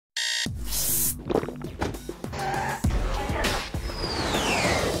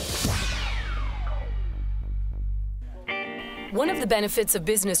benefits of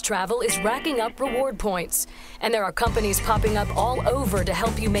business travel is racking up reward points. And there are companies popping up all over to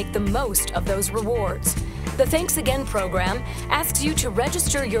help you make the most of those rewards. The Thanks Again program asks you to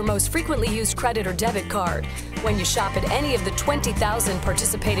register your most frequently used credit or debit card. When you shop at any of the 20,000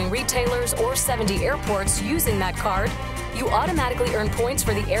 participating retailers or 70 airports using that card, you automatically earn points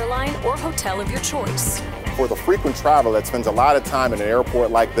for the airline or hotel of your choice. For the frequent traveler that spends a lot of time in an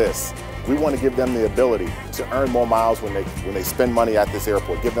airport like this, we want to give them the ability to earn more miles when they spend money at this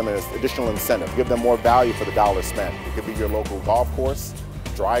airport, give them an additional incentive, give them more value for the dollar spent. It could be your local golf course,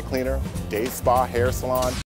 dry cleaner, day spa, hair salon.